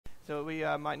so we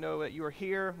might know that you are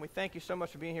here. We thank you so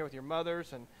much for being here with your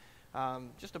mothers, and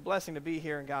just a blessing to be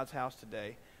here in God's house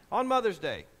today on Mother's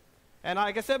Day. And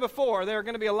like I said before, there are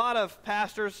going to be a lot of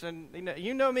pastors, and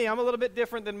you know me, I'm a little bit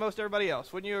different than most everybody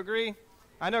else. Wouldn't you agree?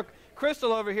 I know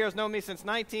Crystal over here has known me since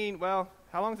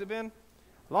how long has it been?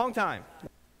 Long time.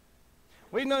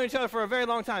 We've known each other for a very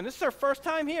long time. This is her first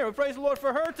time here. We praise the Lord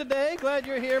for her today. Glad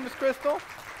you're here, Miss Crystal.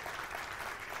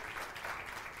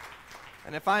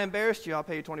 And if I embarrassed you, I'll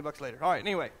pay you $20 later. All right,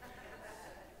 anyway.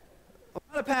 A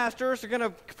lot of pastors are going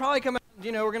to probably come out,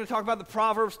 we're going to talk about the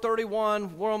Proverbs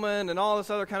 31 woman and all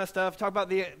this other kind of stuff. Talk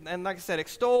about and like I said,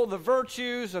 extol the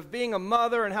virtues of being a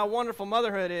mother and how wonderful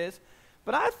motherhood is.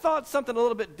 But I thought something a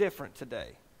little bit different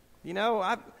today.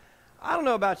 I don't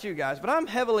know about you guys, but I'm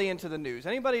heavily into the news.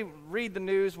 Anybody read the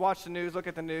news, watch the news, look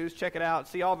at the news, check it out,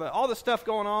 see all the stuff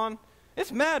going on?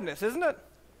 It's madness, isn't it?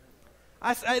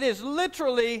 It is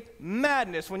literally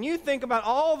madness. When you think about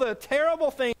all the terrible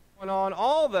things going on,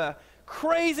 all the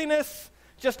craziness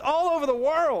just all over the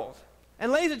world.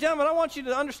 And ladies and gentlemen, I want you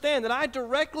to understand that I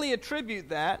directly attribute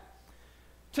that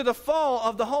to the fall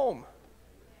of the home.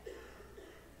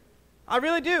 I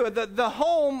really do. The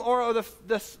home or the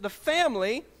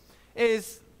family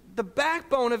is the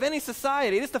backbone of any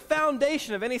society. It's the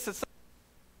foundation of any society.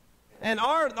 And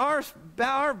our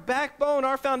backbone,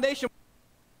 our foundation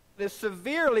is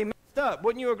severely messed up.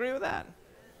 Wouldn't you agree with that?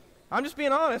 I'm just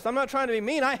being honest. I'm not trying to be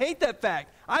mean. I hate that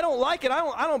fact. I don't like it.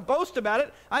 I don't boast about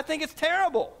it. I think it's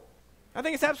terrible. I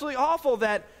think it's absolutely awful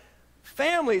that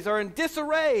families are in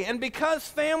disarray. And because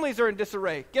families are in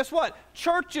disarray, guess what?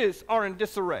 Churches are in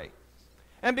disarray.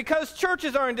 And because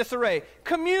churches are in disarray,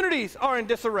 communities are in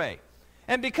disarray.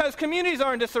 And because communities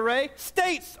are in disarray,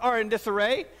 states are in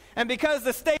disarray. And because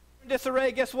the states are in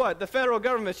disarray, guess what? The federal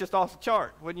government's just off the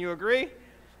chart. Wouldn't you agree?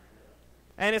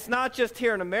 And it's not just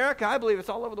here in America. I believe it's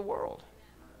all over the world.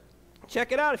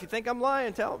 Check it out. If you think I'm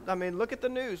lying, look at the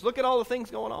news. Look at all the things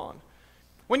going on.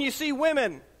 When you see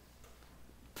women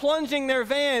plunging their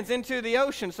vans into the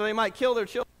ocean so they might kill their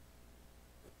children.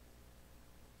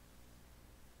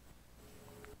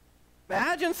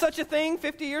 Imagine such a thing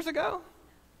 50 years ago.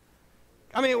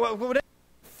 What would you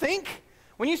think?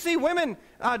 When you see women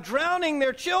drowning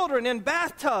their children in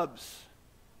bathtubs.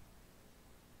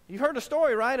 You've heard the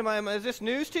story, right? Is this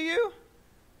news to you?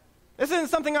 This isn't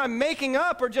something I'm making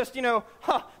up or just,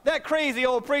 that crazy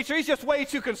old preacher, he's just way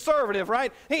too conservative,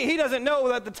 right? He doesn't know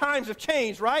that the times have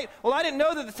changed, right? Well, I didn't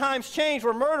know that the times changed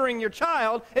where murdering your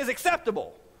child is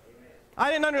acceptable.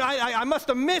 I must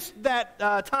have missed that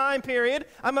time period.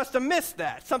 I must have missed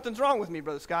that. Something's wrong with me,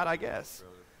 Brother Scott, I guess.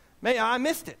 I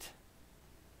missed it.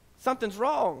 Something's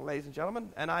wrong, ladies and gentlemen,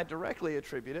 and I directly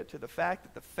attribute it to the fact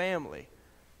that the family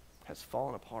has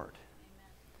fallen apart. Amen.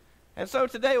 And so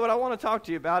today what I want to talk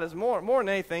to you about is more than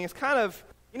anything, it's kind of,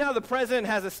 how the president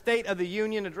has a State of the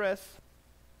Union address?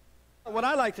 What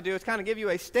I like to do is kind of give you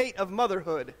a State of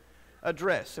Motherhood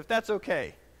address, if that's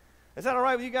okay. Is that all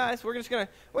right with you guys? We're talking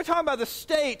about the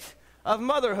state of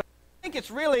motherhood. I think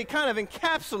it's really kind of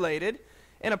encapsulated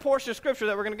in a portion of Scripture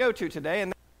that we're going to go to today,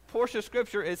 and that portion of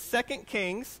Scripture is 2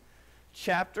 Kings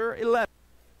chapter 11.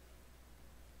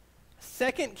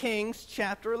 2 Kings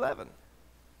chapter 11.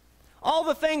 All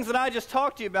the things that I just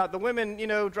talked to you about, the women,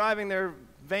 driving their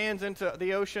vans into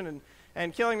the ocean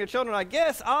and killing their children, I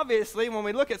guess, obviously, when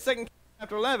we look at 2 Kings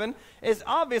chapter 11, is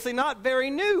obviously not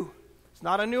very new. It's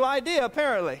not a new idea,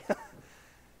 apparently.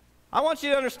 I want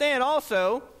you to understand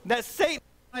also that Satan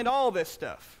is behind all this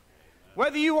stuff.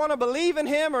 Whether you want to believe in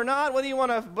him or not, whether you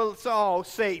want to,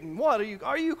 Satan, what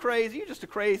are you crazy? You're just a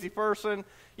crazy person.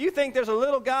 You think there's a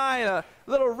little guy in a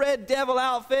little red devil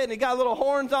outfit and he got little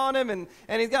horns on him and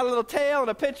he's got a little tail and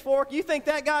a pitchfork. You think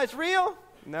that guy's real?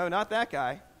 No, not that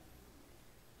guy.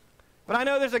 But I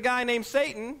know there's a guy named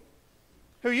Satan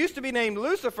who used to be named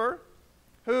Lucifer,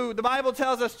 who the Bible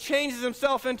tells us changes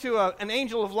himself into an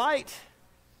angel of light.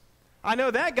 I know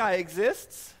that guy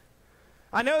exists.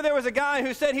 I know there was a guy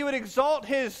who said he would exalt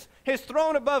his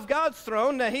throne above God's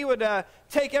throne, that he would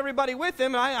take everybody with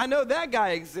him. I know that guy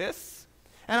exists.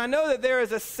 And I know that there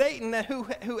is a Satan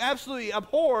who absolutely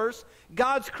abhors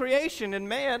God's creation in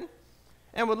man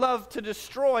and would love to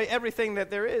destroy everything that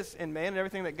there is in man and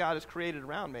everything that God has created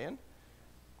around man.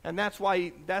 And that's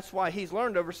why he's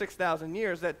learned over 6,000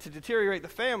 years that to deteriorate the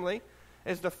family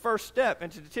is the first step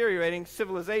into deteriorating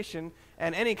civilization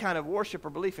and any kind of worship or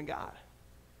belief in God.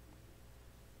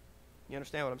 You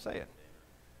understand what I'm saying?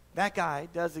 That guy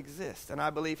does exist, and I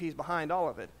believe he's behind all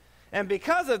of it. And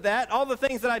because of that, all the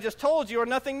things that I just told you are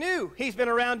nothing new. He's been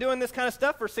around doing this kind of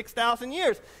stuff for 6,000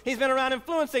 years. He's been around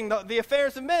influencing the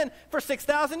affairs of men for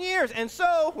 6,000 years. And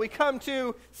so we come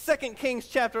to 2 Kings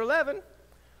chapter 11,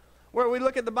 where we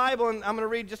look at the Bible, and I'm going to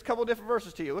read just a couple different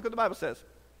verses to you. Look what the Bible says.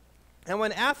 And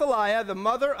when Athaliah, the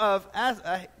mother of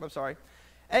Ahaziah,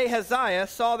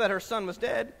 saw that her son was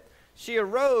dead, she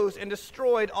arose and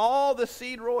destroyed all the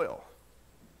seed royal.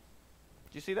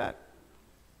 Did you see that?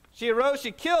 She arose,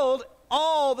 she killed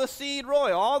all the seed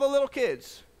royal, all the little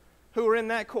kids who were in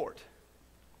that court.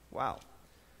 Wow.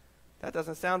 That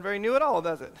doesn't sound very new at all,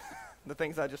 does it? The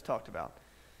things I just talked about.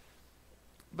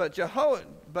 But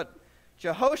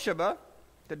Jehosheba,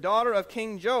 the daughter of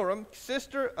King Joram,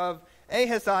 sister of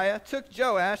Ahaziah, took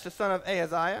Joash, the son of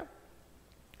Ahaziah,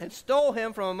 and stole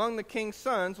him from among the king's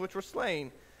sons which were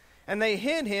slain. And they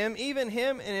hid him, even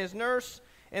him and his nurse,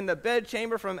 in the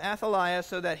bedchamber from Athaliah,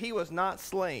 so that he was not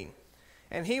slain.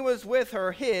 And he was with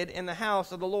her hid in the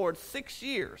house of the Lord 6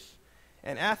 years.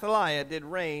 And Athaliah did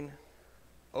reign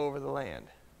over the land.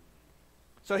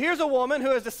 So here's a woman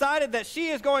who has decided that she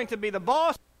is going to be the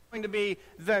boss, going to be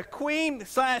the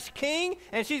queen/king,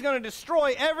 and she's going to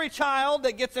destroy every child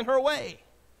that gets in her way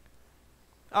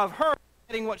of her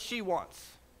getting what she wants.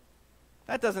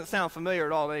 That doesn't sound familiar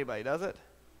at all to anybody, does it?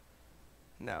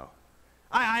 No.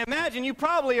 I imagine you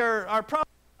probably are probably...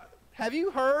 Have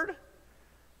you heard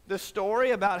the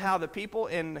story about how the people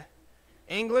in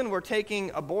England were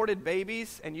taking aborted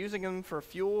babies and using them for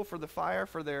fuel for the fire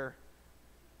for their...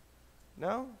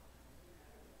 No?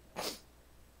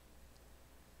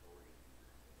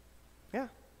 Yeah.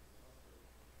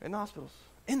 In the hospitals.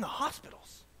 In the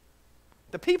hospitals.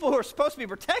 The people who are supposed to be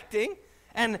protecting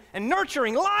and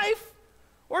nurturing life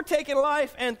were taking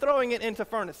life and throwing it into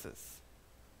furnaces.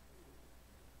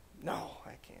 No,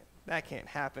 I can't. That can't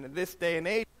happen in this day and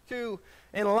age. Too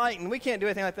enlightened. We can't do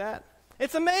anything like that.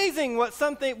 It's amazing what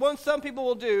some people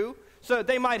will do so that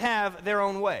they might have their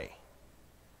own way.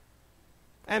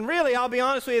 And really, I'll be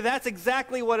honest with you, that's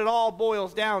exactly what it all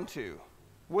boils down to.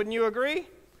 Wouldn't you agree?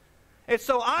 It's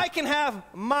so I can have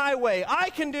my way.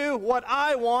 I can do what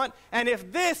I want, and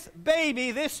if this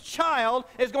baby, this child,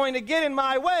 is going to get in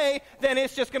my way, then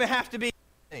it's just going to have to be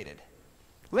eliminated.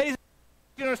 Ladies and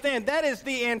gentlemen, you understand, that is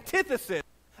the antithesis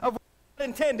of what God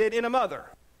intended in a mother.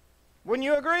 Wouldn't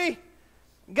you agree?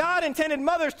 God intended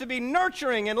mothers to be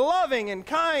nurturing and loving and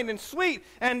kind and sweet,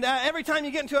 and every time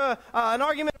you get into an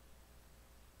argument,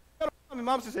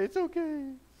 Mom says, it's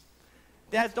okay.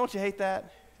 Dads, don't you hate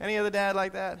that? Any other dad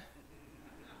like that?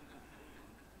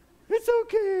 It's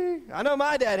okay. I know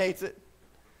my dad hates it.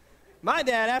 My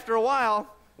dad, after a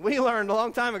while, we learned a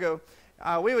long time ago,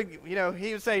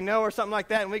 he would say no or something like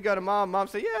that, and we'd go to Mom. Mom would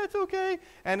say, yeah, it's okay.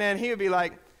 And then he would be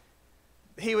like,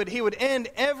 he would end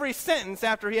every sentence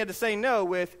after he had to say no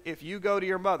with, if you go to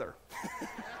your mother.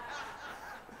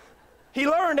 He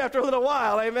learned after a little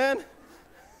while, amen?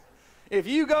 If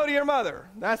you go to your mother.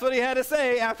 That's what he had to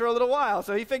say after a little while.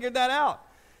 So he figured that out.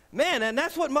 Man, and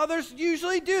that's what mothers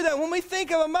usually do. That when we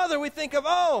think of a mother, we think of,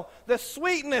 the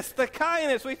sweetness, the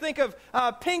kindness. We think of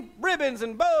pink ribbons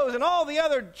and bows and all the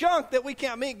other junk that we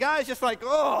can't meet. Guys just like, you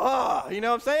know what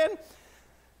I'm saying?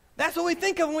 That's what we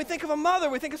think of when we think of a mother.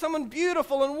 We think of someone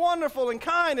beautiful and wonderful and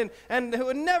kind and who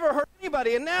would never hurt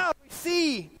anybody. And now we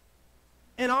see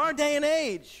in our day and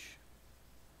age,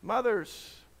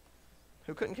 mothers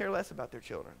who couldn't care less about their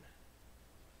children.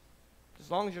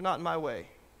 As long as you're not in my way.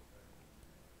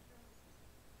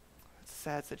 It's a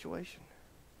sad situation.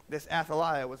 This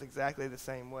Athaliah was exactly the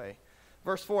same way.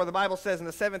 Verse 4, the Bible says, in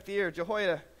the 7th year,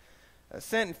 Jehoiada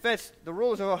sent and fetched the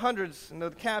rulers of the hundreds and the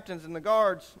captains and the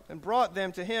guards and brought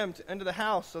them to him into the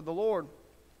house of the Lord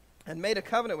and made a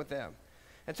covenant with them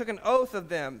and took an oath of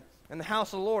them in the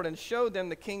house of the Lord and showed them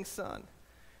the king's son.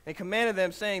 And commanded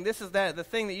them, saying, this is the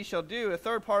thing that you shall do. A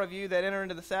third part of you that enter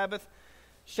into the Sabbath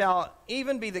shall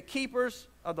even be the keepers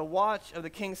of the watch of the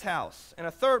king's house. And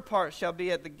a third part shall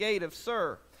be at the gate of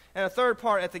Sur. And a third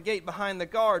part at the gate behind the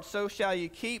guard. So shall you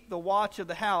keep the watch of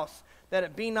the house, that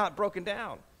it be not broken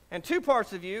down. And 2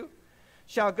 parts of you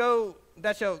shall go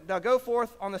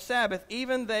forth on the Sabbath.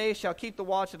 Even they shall keep the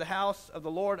watch of the house of the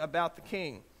Lord about the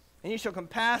king. And you shall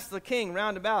compass the king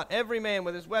round about, every man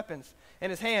with his weapons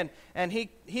in his hand. And he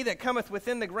that cometh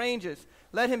within the granges,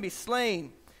 let him be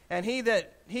slain. And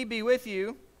he be with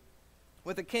you,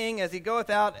 with the king, as he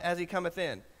goeth out, as he cometh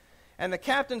in. And the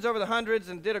captains over the hundreds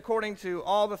and did according to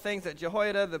all the things that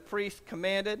Jehoiada the priest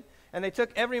commanded. And they took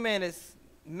every man his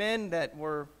men that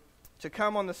were to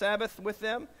come on the Sabbath with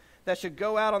them, that should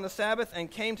go out on the Sabbath, and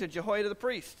came to Jehoiada the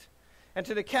priest. And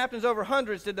to the captains over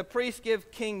hundreds did the priest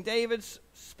give King David's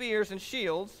spears and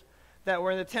shields that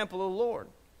were in the temple of the Lord.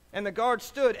 And the guard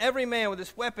stood, every man with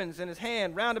his weapons in his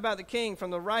hand, round about the king, from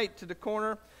the right to the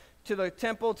corner, to the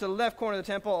temple, to the left corner of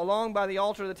the temple, along by the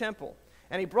altar of the temple.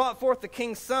 And he brought forth the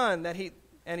king's son,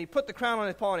 and he put the crown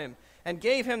upon him, and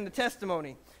gave him the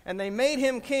testimony. And they made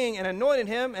him king and anointed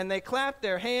him, and they clapped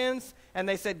their hands, and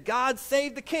they said, God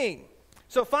save the king.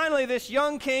 So finally, this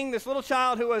young king, this little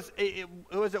child who was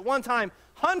at one time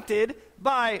hunted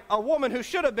by a woman who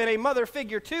should have been a mother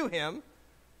figure to him,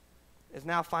 is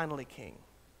now finally king.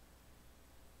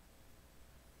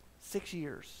 6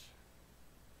 years.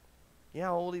 You know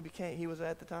how old he was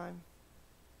at the time?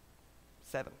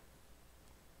 7.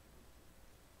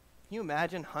 Can you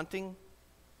imagine hunting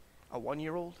a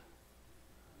 1-year-old?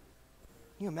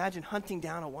 Can you imagine hunting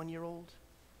down a 1-year-old?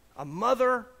 A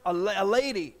mother, a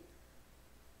lady.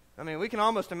 I mean, we can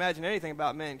almost imagine anything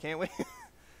about men, can't we?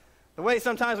 The way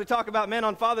sometimes we talk about men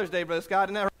on Father's Day, Brother Scott,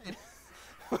 isn't that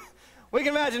right? We can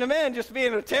imagine a man just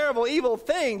being a terrible, evil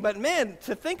thing, but man,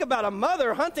 to think about a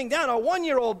mother hunting down a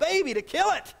 1-year-old baby to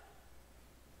kill it,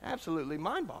 absolutely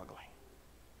mind-boggling.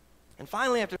 And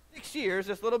finally, after 6 years,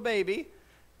 this little baby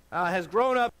has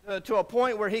grown up to a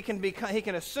point where he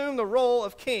can assume the role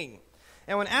of king.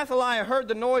 And when Athaliah heard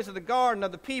the noise of the garden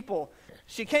of the people,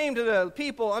 she came to the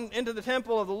people into the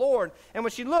temple of the Lord. And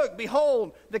when she looked,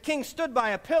 behold, the king stood by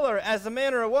a pillar as the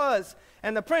manner was,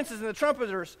 and the princes and the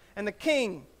trumpeters and the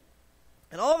king.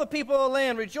 And all the people of the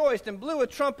land rejoiced and blew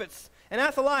with trumpets. And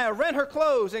Athaliah rent her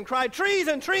clothes and cried,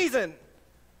 treason, treason.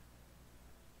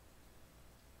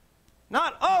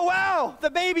 Not, oh wow, the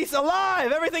baby's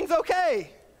alive, everything's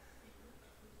okay.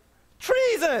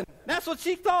 Treason. That's what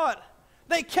she thought.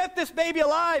 They kept this baby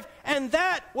alive, and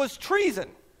that was treason.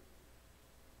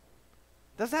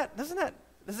 Does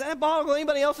that boggle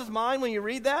anybody else's mind when you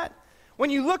read that? When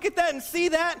you look at that and see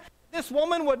that, this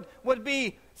woman would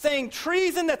be saying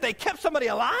treason that they kept somebody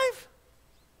alive?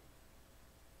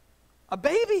 A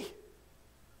baby?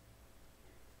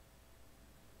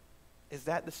 Is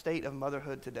that the state of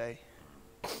motherhood today?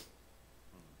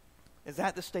 Is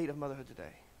that the state of motherhood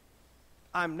today?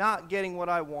 I'm not getting what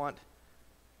I want.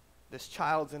 This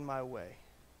child's in my way.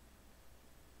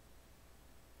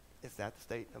 Is that the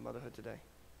state of motherhood today?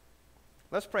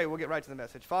 Let's pray. We'll get right to the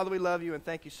message. Father, we love you and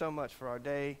thank you so much for our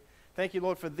day. Thank you,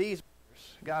 Lord, for these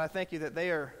mothers. God, I thank you that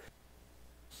they are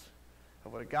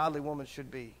of what a godly woman should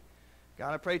be.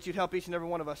 God, I pray that you'd help each and every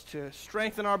one of us to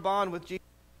strengthen our bond with Jesus.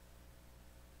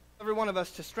 Every one of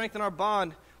us to strengthen our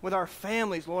bond with our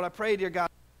families. Lord, I pray, dear God,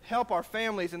 help our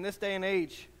families in this day and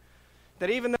age. That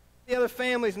even though the other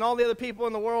families and all the other people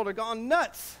in the world are gone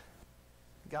nuts,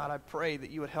 God, I pray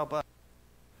that you would help us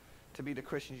to be the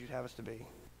Christians you'd have us to be.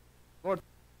 Lord,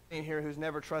 in here who's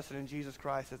never trusted in Jesus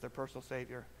Christ as their personal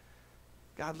Savior,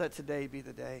 God, let today be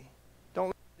the day.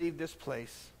 Don't leave this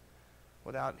place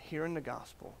without hearing the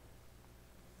gospel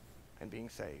and being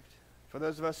saved. For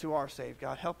those of us who are saved,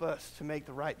 God, help us to make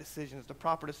the right decisions, the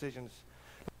proper decisions.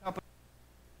 Help us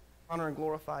to honor and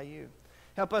glorify you.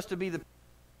 Help us to be the people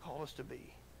you call us to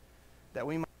be, that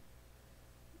we might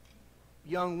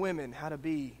young women how to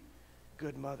be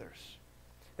good mothers,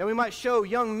 that we might show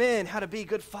young men how to be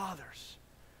good fathers,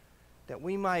 that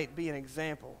we might be an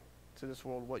example to this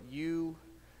world what you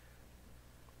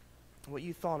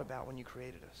thought about when you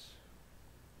created us.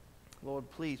 Lord,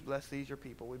 please bless these your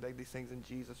people. We beg these things in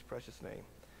Jesus' precious name.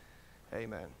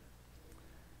 Amen.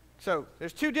 So,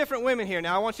 there's two different women here.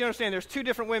 Now, I want you to understand there's two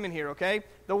different women here, okay?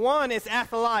 The one is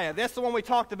Athaliah. That's the one we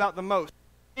talked about the most.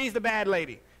 She's the bad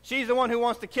lady. She's the one who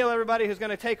wants to kill everybody, who's going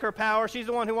to take her power. She's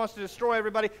the one who wants to destroy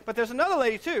everybody. But there's another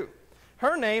lady, too.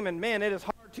 Her name, and man, it is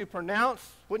hard to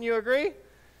pronounce. Wouldn't you agree?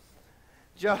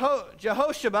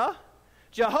 Jehosheba.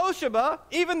 Jehosheba,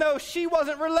 even though she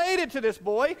wasn't related to this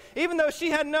boy, even though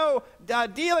she had no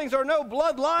dealings or no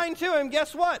bloodline to him,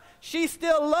 guess what? She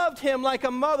still loved him like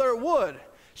a mother would.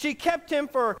 She kept him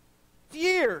for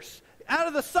years out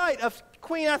of the sight of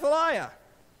Queen Athaliah.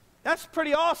 That's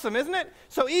pretty awesome, isn't it?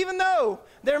 So even though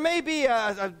there may be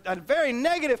a very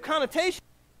negative connotation,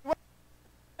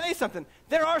 say something,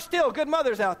 there are still good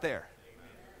mothers out there.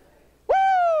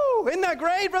 Woo! Isn't that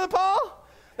great, Brother Paul?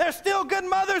 There's still good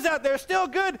mothers out there. Still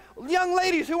good young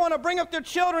ladies who want to bring up their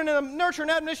children in the nurture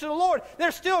and admonition of the Lord.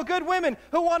 There's still good women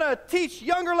who want to teach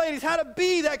younger ladies how to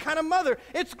be that kind of mother.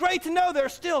 It's great to know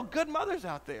there's still good mothers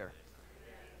out there.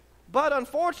 But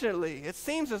unfortunately, it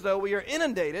seems as though we are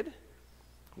inundated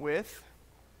with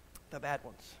the bad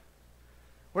ones.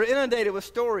 We're inundated with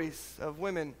stories of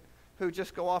women who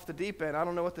just go off the deep end. I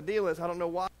don't know what the deal is. I don't know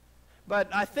why. But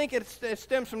I think it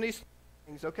stems from these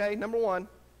things, okay? Number one,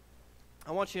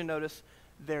 I want you to notice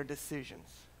their decisions.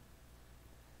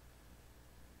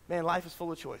 Man, life is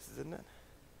full of choices, isn't it?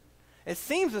 It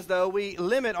seems as though we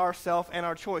limit ourselves and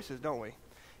our choices, don't we?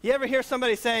 You ever hear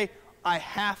somebody say, I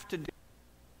have to do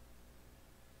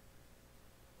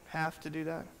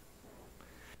that?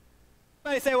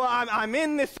 Somebody say, well, I'm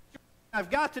in this situation. I've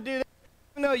got to do that.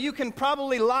 know you can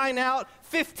probably line out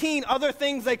 15 other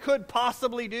things they could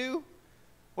possibly do?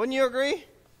 Wouldn't you agree?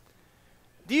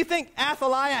 Do you think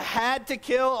Athaliah had to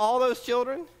kill all those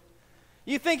children?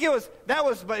 You think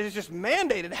but it's just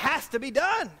mandated. It has to be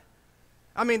done.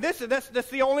 I mean, that's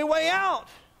the only way out,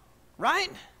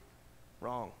 right?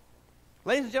 Wrong.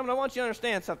 Ladies and gentlemen, I want you to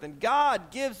understand something.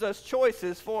 God gives us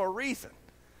choices for a reason.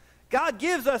 God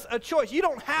gives us a choice. You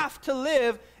don't have to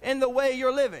live in the way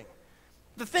you're living.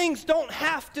 The things don't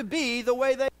have to be the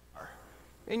way they are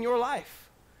in your life.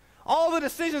 All the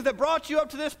decisions that brought you up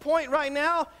to this point right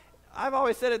now, I've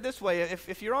always said it this way: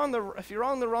 if you're on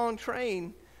the wrong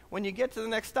train, when you get to the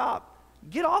next stop,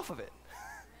 get off of it.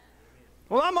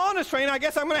 Well, I'm on this train. I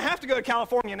guess I'm going to have to go to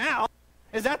California now.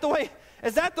 Is that the way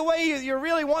you're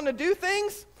really wanting to do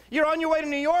things? You're on your way to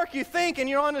New York, you think, and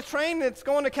you're on this train that's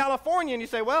going to California, and you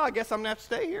say, well, I guess I'm going to have to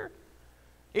stay here.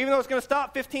 Even though it's going to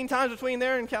stop 15 times between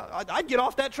there and I'd get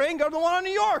off that train and go to the one on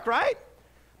New York, right?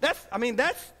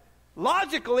 That's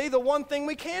logically the one thing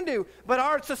we can do. But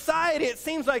our society, it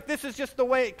seems like this is just the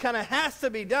way it kind of has to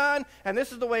be done, and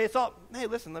this is the way it's all. Hey,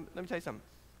 listen, let me tell you something.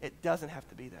 It doesn't have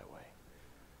to be that way.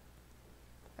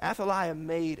 Athaliah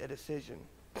made a decision.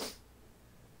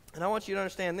 And I want you to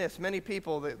understand this. Many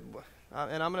people that,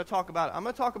 and I'm going to talk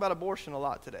about abortion a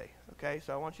lot today. Okay,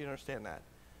 so I want you to understand that.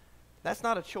 That's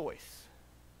not a choice.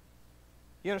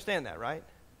 You understand that, right?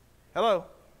 Hello?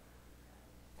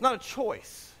 It's not a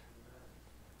choice.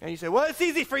 And you say, well, it's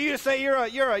easy for you to say you're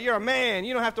a man.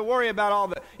 You don't have to worry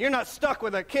about you're not stuck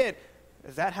with a kid.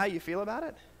 Is that how you feel about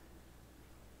it?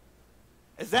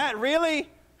 Is that really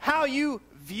how you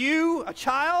view a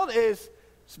child, is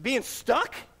being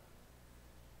stuck?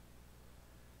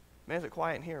 Man, is it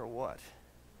quiet in here or what?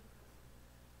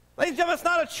 Ladies and gentlemen, it's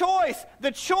not a choice.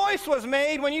 The choice was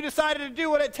made when you decided to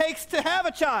do what it takes to have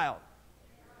a child.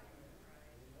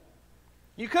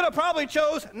 You could have probably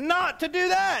chose not to do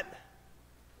that.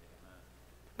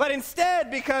 But instead,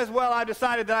 because, well, I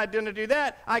decided that I didn't do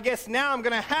that, I guess now I'm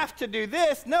going to have to do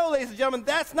this. No, ladies and gentlemen,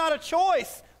 that's not a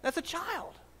choice. That's a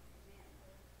child.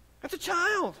 That's a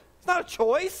child. It's not a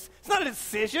choice. It's not a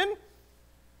decision.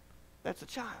 That's a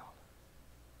child.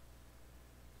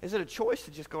 Is it a choice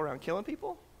to just go around killing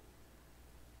people?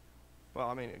 Well,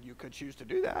 I mean, you could choose to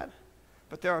do that.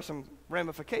 But there are some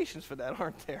ramifications for that,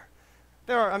 aren't there?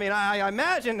 I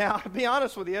imagine now, to be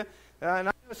honest with you, and I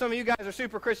know some of you guys are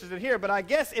super Christians in here, but I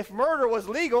guess if murder was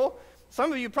legal,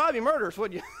 some of you probably be murderers,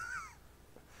 wouldn't you?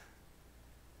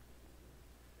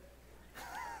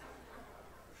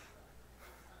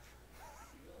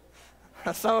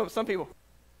 Some people.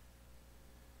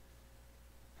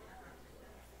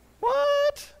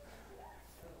 What?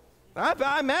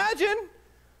 I imagine.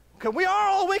 Because we are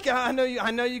all wicked. I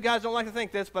know you guys don't like to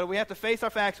think this, but we have to face our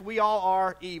facts. We all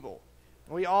are evil.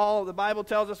 The Bible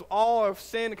tells us, all have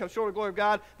sinned and come short of the glory of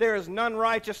God. There is none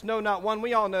righteous, no, not one.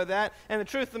 We all know that. And the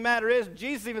truth of the matter is,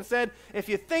 Jesus even said, if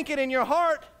you think it in your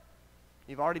heart,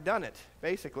 you've already done it,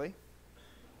 basically.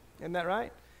 Isn't that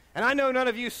right? And I know none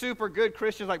of you super good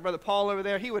Christians like Brother Paul over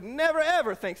there, he would never,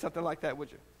 ever think something like that,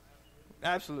 would you?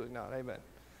 Absolutely not. Amen.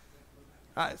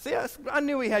 See, I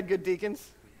knew we had good deacons.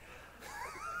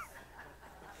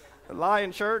 Lie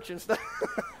in church and stuff.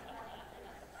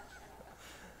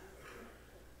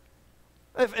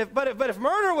 But if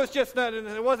murder was just,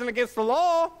 it wasn't against the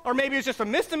law, or maybe it's just a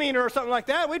misdemeanor or something like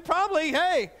that, there'd probably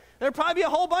be a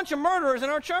whole bunch of murderers in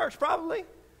our church, probably.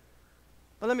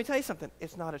 But let me tell you something.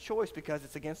 It's not a choice because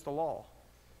it's against the law.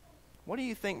 What do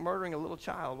you think murdering a little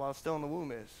child while it's still in the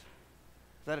womb is?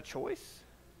 Is that a choice?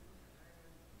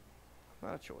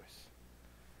 Not a choice.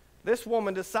 This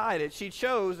woman decided, she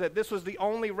chose that this was the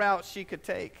only route she could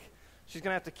take. She's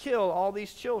going to have to kill all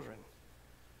these children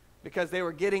because they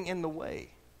were getting in the way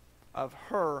of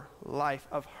her life,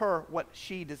 of her, what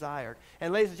she desired.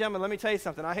 And ladies and gentlemen, let me tell you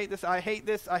something. I hate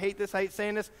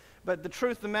saying this, but the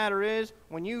truth of the matter is,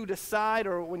 when you decide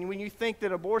or when you think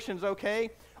that abortion's okay,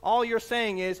 all you're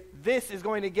saying is, this is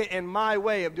going to get in my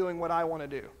way of doing what I want to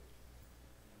do.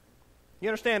 You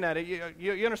understand that?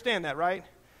 You understand that, right?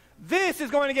 This is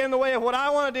going to get in the way of what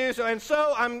I want to do,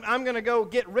 so I'm going to go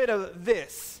get rid of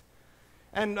this.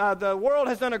 And the world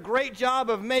has done a great job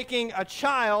of making a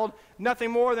child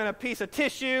nothing more than a piece of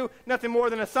tissue, nothing more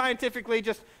than a scientifically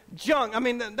just junk. I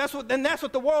mean, that's what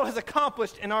the world has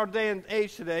accomplished in our day and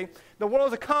age today. The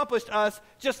world has accomplished us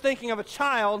just thinking of a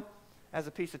child as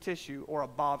a piece of tissue or a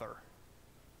bother.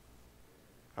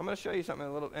 I'm going to show you something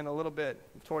in a little bit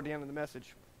toward the end of the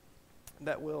message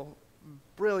that will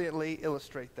brilliantly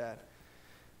illustrate that.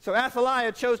 So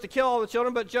Athaliah chose to kill all the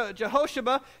children, but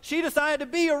Jehosheba, she decided to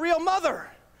be a real mother.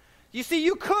 You see,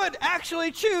 you could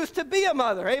actually choose to be a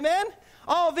mother, amen?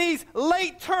 all these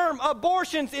late-term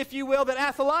abortions, if you will, that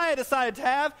Athaliah decided to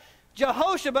have,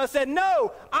 Jehoshaphat said,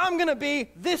 no, I'm going to be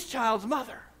this child's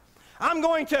mother. I'm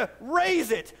going to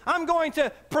raise it. I'm going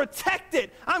to protect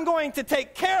it. I'm going to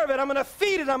take care of it. I'm going to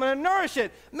feed it. I'm going to nourish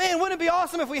it. Man, wouldn't it be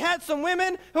awesome if we had some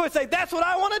women who would say, that's what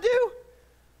I want to do?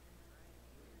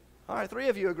 All right, 3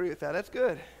 of you agree with that. That's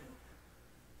good.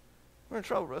 We're in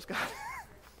trouble, bro. God.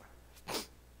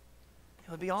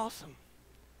 It would be awesome.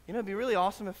 You know, it'd be really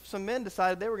awesome if some men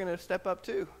decided they were going to step up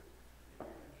too.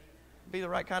 Be the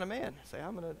right kind of man. Say,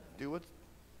 I'm going to do what's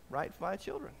right for my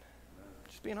children.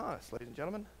 Just being honest, ladies and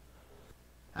gentlemen.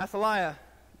 Athaliah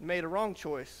made a wrong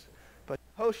choice, but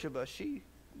Jehoshaphat, she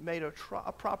made a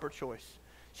proper choice.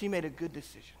 She made a good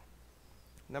decision.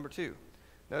 Number 2,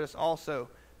 notice also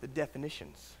the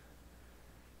definitions.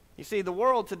 You see, the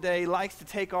world today likes to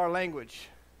take our language.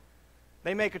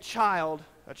 They make a child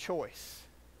a choice.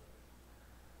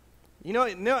 You know,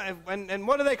 and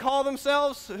what do they call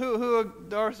themselves who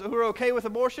are okay with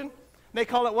abortion? They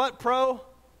call it what? Pro?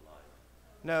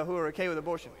 No, who are okay with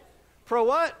abortion? Pro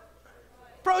what?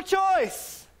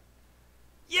 Pro-choice.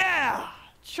 Yeah,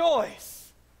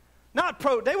 choice. Not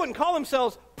pro, they wouldn't call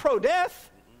themselves pro-death.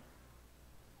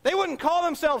 They wouldn't call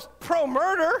themselves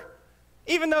pro-murder,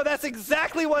 even though that's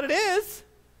exactly what it is.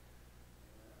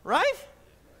 Right?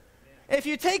 If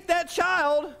you take that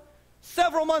child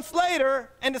several months later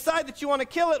and decide that you want to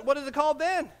kill it, what is it called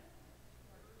then?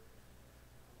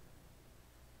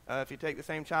 If you take the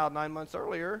same child 9 months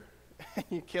earlier and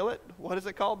you kill it, what is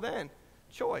it called then?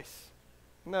 Choice.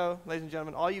 No, ladies and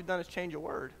gentlemen, all you've done is change a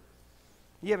word.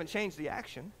 You haven't changed the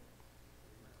action.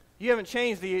 You haven't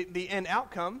changed the end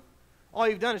outcome. All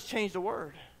you've done is change the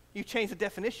word. You've changed the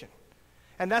definition.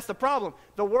 And that's the problem.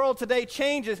 The world today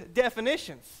changes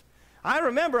definitions. I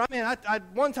remember, I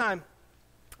one time,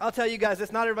 I'll tell you guys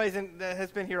this, not everybody that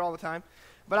has been here all the time,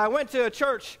 but I went to a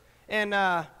church in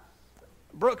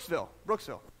Brooksville.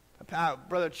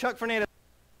 Brother Chuck Fernandez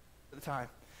at the time.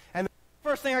 And the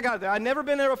first thing I got there, I'd never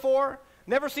been there before,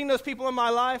 never seen those people in my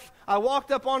life. I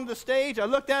walked up onto the stage, I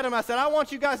looked at them, I said, I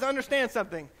want you guys to understand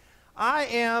something. I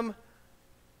am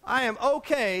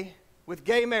okay with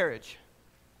gay marriage.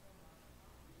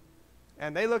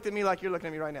 And they looked at me like you're looking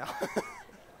at me right now.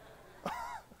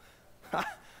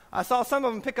 I saw some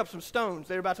of them pick up some stones.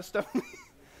 They were about to stone me.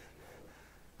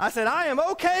 I said, I am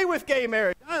okay with gay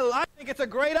marriage. I think it's a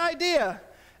great idea.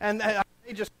 And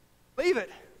they just leave it.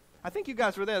 I think you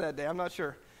guys were there that day. I'm not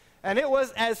sure. And it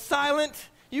was as silent.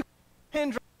 You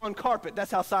pin drop on carpet.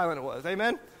 That's how silent it was.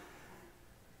 Amen?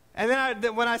 And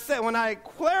then when I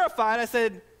clarified, I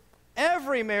said,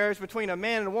 every marriage between a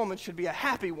man and a woman should be a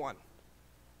happy one.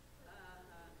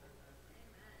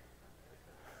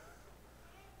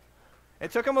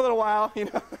 It took them a little while, you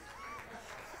know.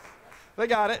 They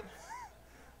got it.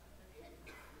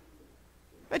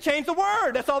 They changed the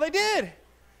word. That's all they did.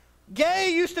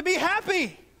 Gay used to be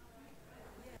happy.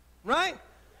 Right?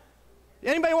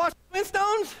 Anybody watch the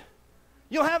Flintstones?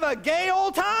 You'll have a gay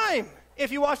old time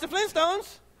if you watch the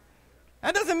Flintstones.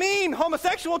 That doesn't mean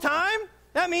homosexual time.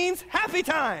 That means happy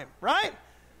time, right?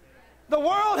 The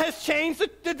world has changed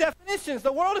the definitions.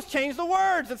 The world has changed the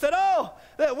words and said,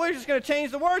 we're just going to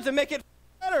change the words and make it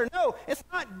better. No, it's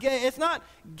not gay. It's not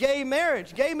gay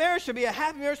marriage. Gay marriage should be a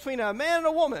happy marriage between a man and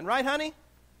a woman, right, honey?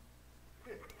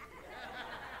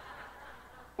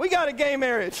 We got a gay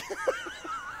marriage.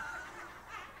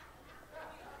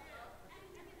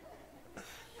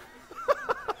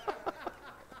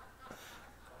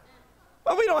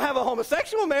 But we don't have a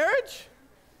homosexual marriage.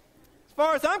 As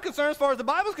far as I'm concerned, as far as the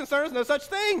Bible's concerned, there's no such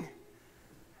thing.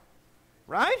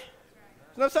 Right?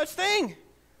 There's no such thing.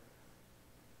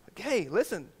 Okay,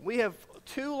 listen, we have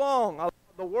too long allowed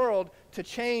the world to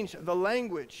change the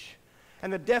language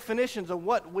and the definitions of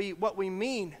what we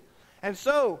mean. And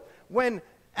so, when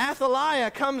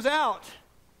Athaliah comes out,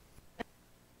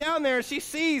 down there, she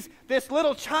sees this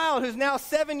little child who's now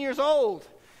 7 years old,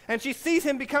 and she sees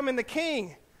him becoming the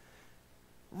king.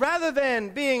 Rather than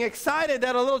being excited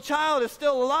that a little child is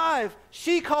still alive,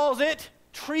 she calls it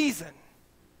treason.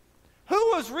 Who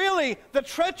was really the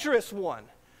treacherous one?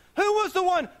 Who was the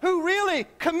one who really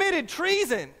committed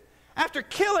treason? After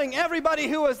killing everybody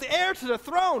who was the heir to the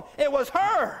throne, it was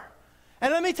her.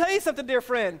 And let me tell you something, dear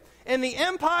friend. In the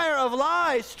empire of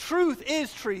lies, truth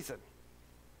is treason.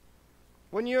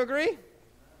 Wouldn't you agree?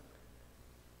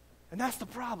 And that's the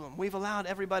problem. We've allowed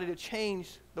everybody to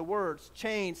change the words,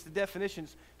 change the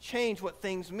definitions, change what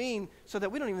things mean so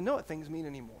that we don't even know what things mean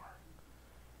anymore.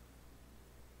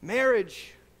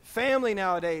 Marriage, family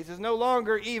nowadays is no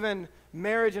longer even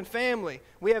marriage and family.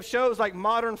 We have shows like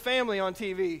Modern Family on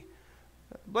TV.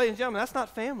 Ladies and gentlemen, that's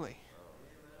not family.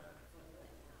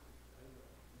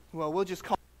 Well, we'll just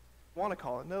call it what we want to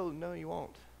call it. No, you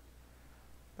won't.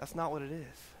 That's not what it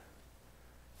is.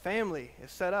 Family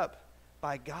is set up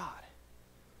by God.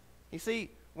 You see,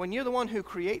 when you're the one who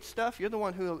creates stuff, you're the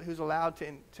one who's allowed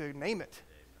to name it.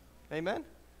 Amen?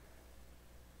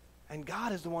 And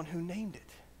God is the one who named it.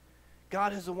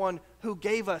 God is the one who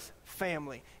gave us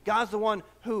family. God's the one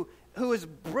who is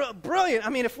brilliant. I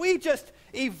mean, if we just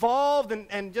evolved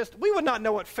and just, we would not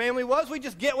know what family was. We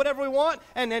just get whatever we want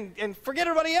and forget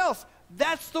everybody else.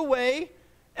 That's the way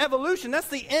evolution, that's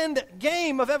the end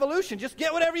game of evolution. Just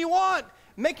get whatever you want.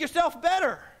 Make yourself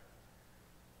better.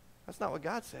 That's not what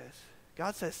God says.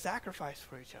 God says sacrifice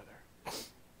for each other.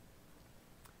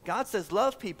 God says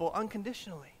love people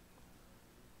unconditionally.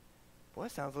 Boy,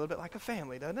 that sounds a little bit like a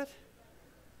family, doesn't it?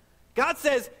 God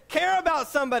says care about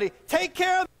somebody. Take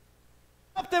care of them.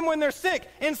 Help them when they're sick,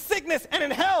 in sickness and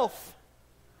in health.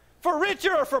 For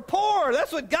richer or for poor.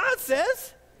 That's what God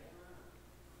says.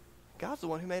 God's the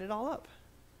one who made it all up.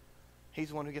 He's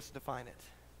the one who gets to define it.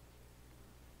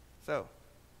 So,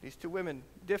 these two women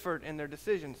differed in their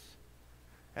decisions,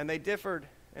 and they differed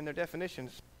in their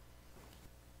definitions.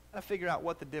 We've got to figure out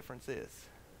what the difference is.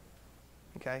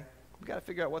 Okay? We've got to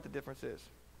figure out what the difference is.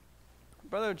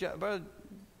 Brother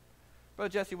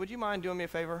Jesse, would you mind doing me a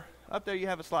favor? Up there you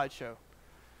have a slideshow.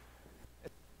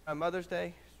 It's Mother's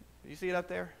Day. You see it up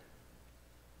there?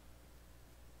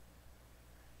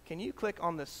 Can you click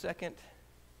on the second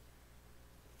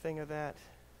thing of that?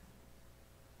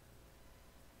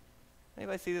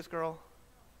 Anybody see this girl?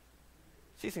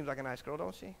 She seems like a nice girl,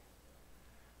 don't she?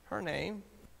 Her name,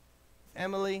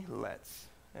 Emily Letts.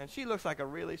 And she looks like a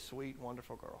really sweet,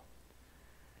 wonderful girl.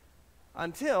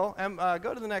 Until,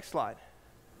 go to the next slide.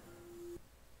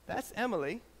 That's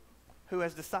Emily, who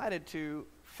has decided to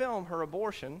film her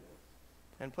abortion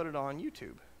and put it on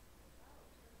YouTube.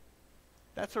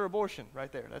 That's her abortion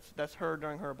right there. That's her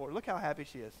during her abortion. Look how happy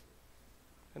she is.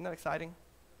 Isn't that exciting?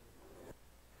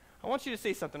 I want you to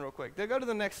see something real quick. Go to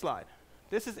the next slide.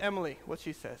 This is Emily, what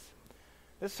she says.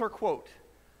 This is her quote.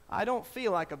 I don't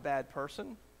feel like a bad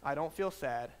person. I don't feel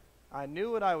sad. I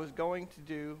knew what I was going to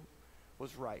do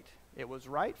was right. It was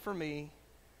right for me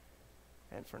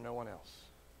and for no one else.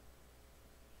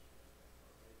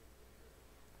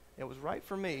 It was right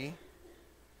for me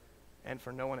and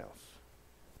for no one else.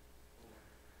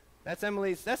 That's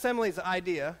Emily's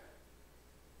idea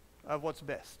of what's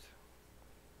best.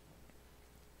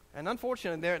 And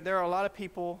unfortunately, there are a lot of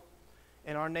people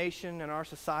in our nation and our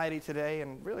society today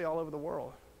and really all over the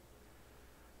world.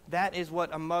 That is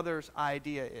what a mother's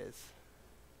idea is.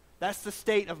 That's the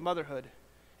state of motherhood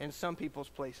in some people's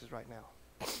places right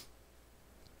now.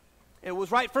 It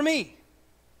was right for me.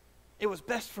 It was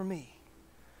best for me.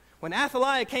 When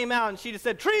Athaliah came out and she just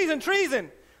said, treason,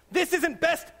 treason, this isn't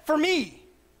best for me.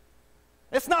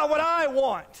 It's not what I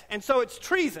want, and so it's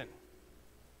treason.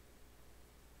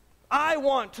 I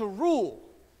want to rule.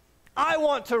 I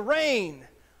want to reign.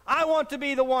 I want to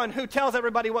be the one who tells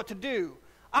everybody what to do.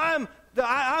 I'm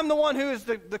the one who is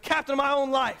the captain of my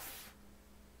own life.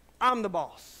 I'm the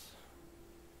boss.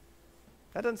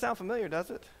 That doesn't sound familiar, does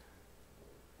it?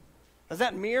 Does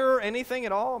that mirror anything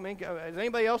at all? I mean, is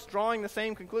anybody else drawing the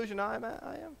same conclusion I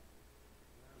am?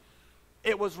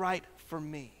 It was right for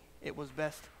me. It was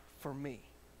best for me.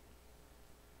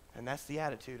 And that's the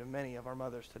attitude of many of our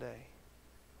mothers today.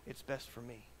 It's best for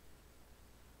me.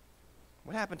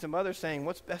 What happened to mothers saying,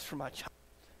 what's best for my child?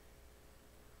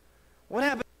 What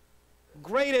happened to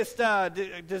greatest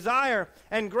desire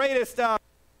and greatest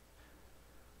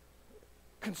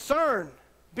concern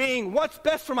being, what's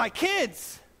best for my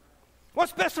kids?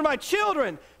 What's best for my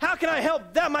children? How can I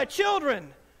help my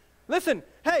children? Listen,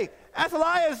 hey,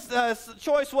 Athaliah's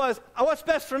choice was, what's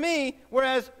best for me?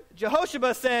 Whereas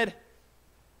Jehoshaphat said,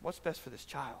 what's best for this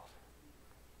child?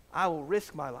 I will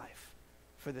risk my life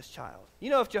for this child. You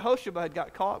know, if Jehoshaphat had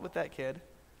got caught with that kid,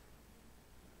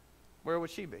 where would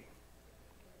she be?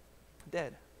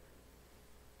 Dead.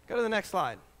 Go to the next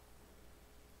slide.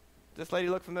 Does this lady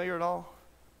look familiar at all?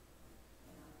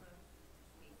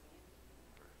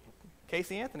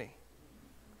 Casey Anthony.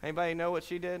 Anybody know what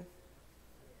she did?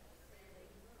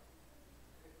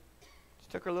 She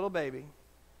took her little baby.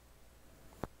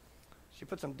 She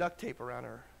put some duct tape around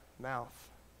her mouth.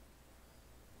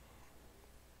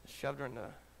 Shoved her in the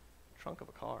trunk of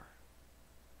a car.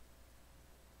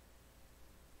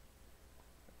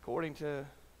 According to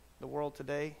the world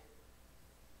today,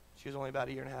 she was only about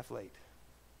a year and a half late.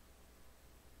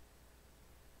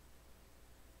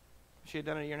 If she had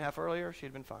done it a year and a half earlier, she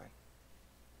had been fine.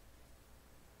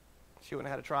 She wouldn't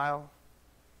have had a trial.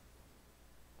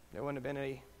 There wouldn't have been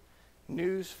any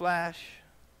news flash.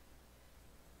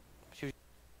 She was a year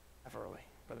and a half early.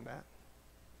 Brother Matt?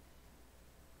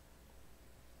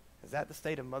 Is that the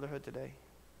state of motherhood today?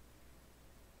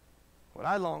 What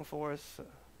I long for is, and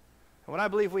what I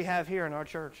believe we have here in our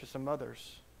church is some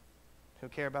mothers who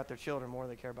care about their children more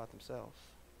than they care about themselves.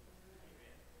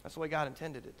 That's the way God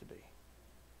intended it to be.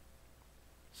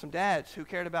 Some dads who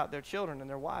cared about their children and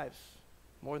their wives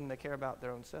more than they care about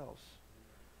their own selves.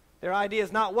 Their idea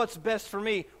is not what's best for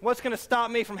me, what's going to stop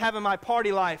me from having my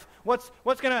party life, what's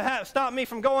going to stop me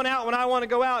from going out when I want to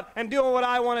go out and doing what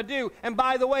I want to do. And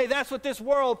by the way, that's what this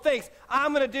world thinks.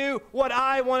 I'm going to do what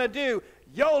I want to do.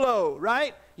 YOLO,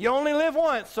 right? You only live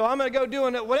once, so I'm going to go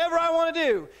doing whatever I want to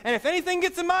do. And if anything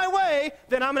gets in my way,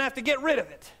 then I'm going to have to get rid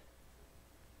of it.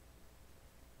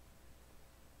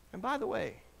 And by the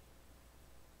way,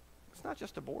 it's not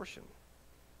just abortion.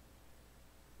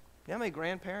 You know how many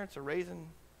grandparents are raising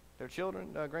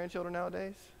their grandchildren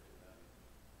nowadays?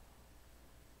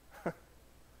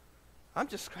 I'm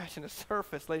just scratching the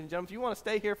surface, ladies and gentlemen. If you want to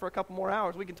stay here for a couple more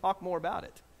hours, we can talk more about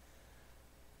it.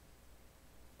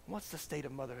 What's the state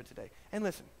of motherhood today? And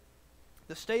listen,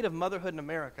 the state of motherhood in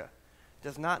America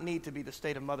does not need to be the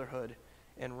state of motherhood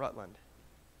in Rutland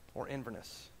or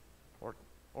Inverness or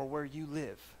where you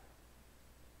live.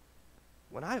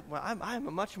 I'm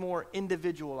a much more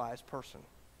individualized person.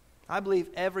 I believe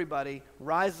everybody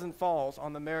rises and falls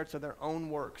on the merits of their own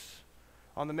works,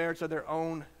 on the merits of their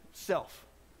own self.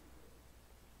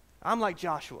 I'm like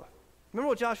Joshua. Remember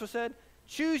what Joshua said?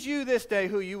 Choose you this day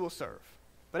who you will serve.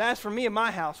 But as for me and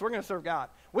my house, we're going to serve God.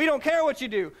 We don't care what you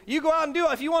do. You go out and do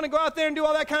it. If you want to go out there and do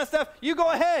all that kind of stuff, you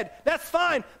go ahead. That's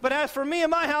fine. But as for me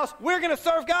and my house, we're going to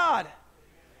serve God.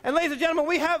 And ladies and gentlemen,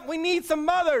 we need some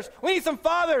mothers. We need some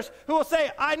fathers who will say,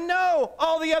 I know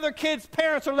all the other kids'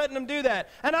 parents are letting them do that.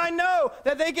 And I know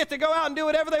that they get to go out and do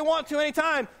whatever they want to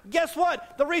anytime. Guess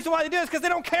what? The reason why they do it is because they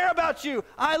don't care about you.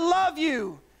 I love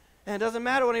you. And it doesn't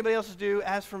matter what anybody else do.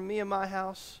 As for me and my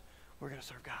house, we're going to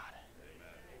serve God.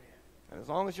 And as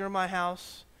long as you're in my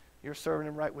house, you're serving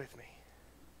him right with me.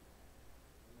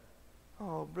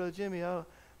 Oh, Brother Jimmy,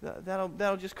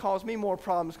 that'll just cause me more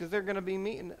problems because they're going to be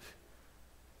meeting.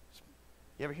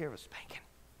 You ever hear of a spanking?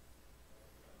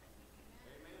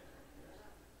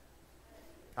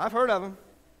 I've heard of them.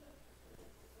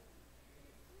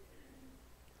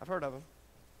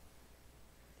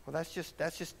 Well, that's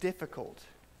just difficult.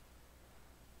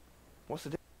 What's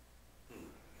the difference?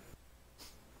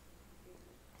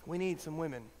 We need some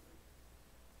women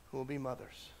who will be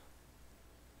mothers.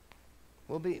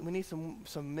 We need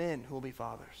some men who will be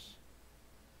fathers.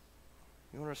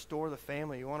 You want to restore the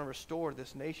family. You want to restore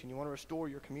this nation. You want to restore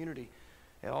your community.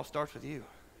 It all starts with you. Amen.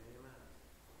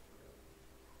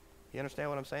 You understand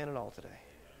what I'm saying at all today?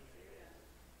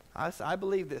 I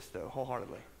believe this, though,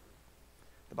 wholeheartedly.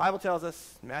 The Bible tells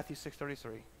us, Matthew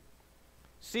 6:33,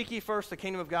 seek ye first the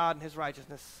kingdom of God and his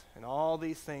righteousness, and all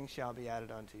these things shall be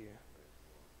added unto you.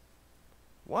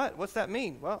 What's that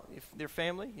mean? Well, if your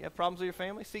family, you have problems with your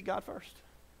family, seek God first.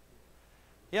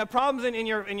 You have problems in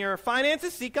your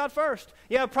finances, seek God first.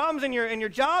 You have problems in your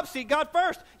job, seek God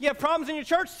first. You have problems in your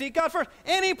church, seek God first.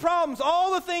 Any problems,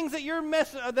 all the things that you're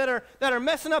that are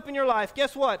messing up in your life,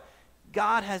 guess what?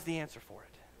 God has the answer for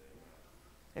it.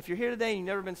 If you're here today and you've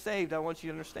never been saved, I want you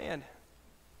to understand.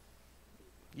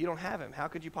 You don't have him. How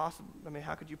could you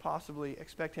possibly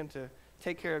expect him to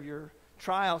take care of your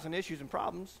trials and issues and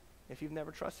problems if you've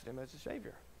never trusted him as a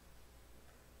Savior?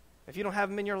 If you don't have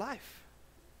him in your life.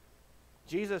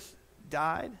 Jesus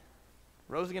died,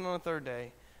 rose again on the third day,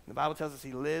 and the Bible tells us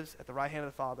he lives at the right hand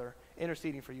of the Father,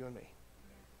 interceding for you and me.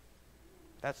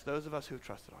 That's those of us who have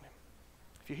trusted on him.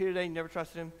 If you're here today and you never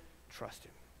trusted him, trust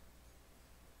him.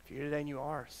 If you're here today and you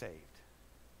are saved,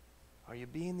 are you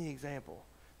being the example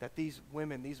that these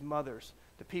women, these mothers,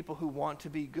 the people who want to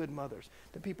be good mothers,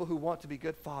 the people who want to be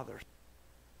good fathers,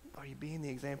 are you being the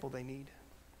example they need?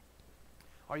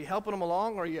 Are you helping them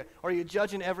along, or are you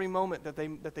judging every moment that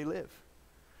they live?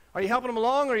 Are you helping them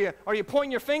along, or are you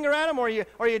pointing your finger at them, or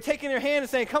are you taking their hand and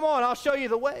saying, come on, I'll show you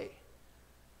the way?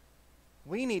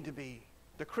 We need to be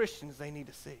the Christians they need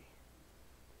to see.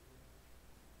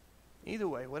 Either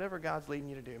way, whatever God's leading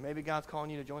you to do, maybe God's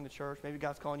calling you to join the church, maybe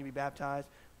God's calling you to be baptized,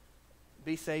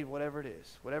 be saved, whatever it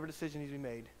is, whatever decision needs to be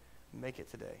made, make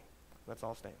it today. Let's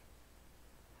all stand.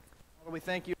 Lord, we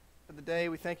thank you for the day.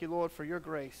 We thank you, Lord, for your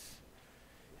grace.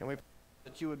 And we pray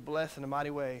that you would bless in a mighty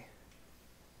way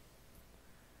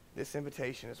this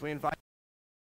invitation as we invite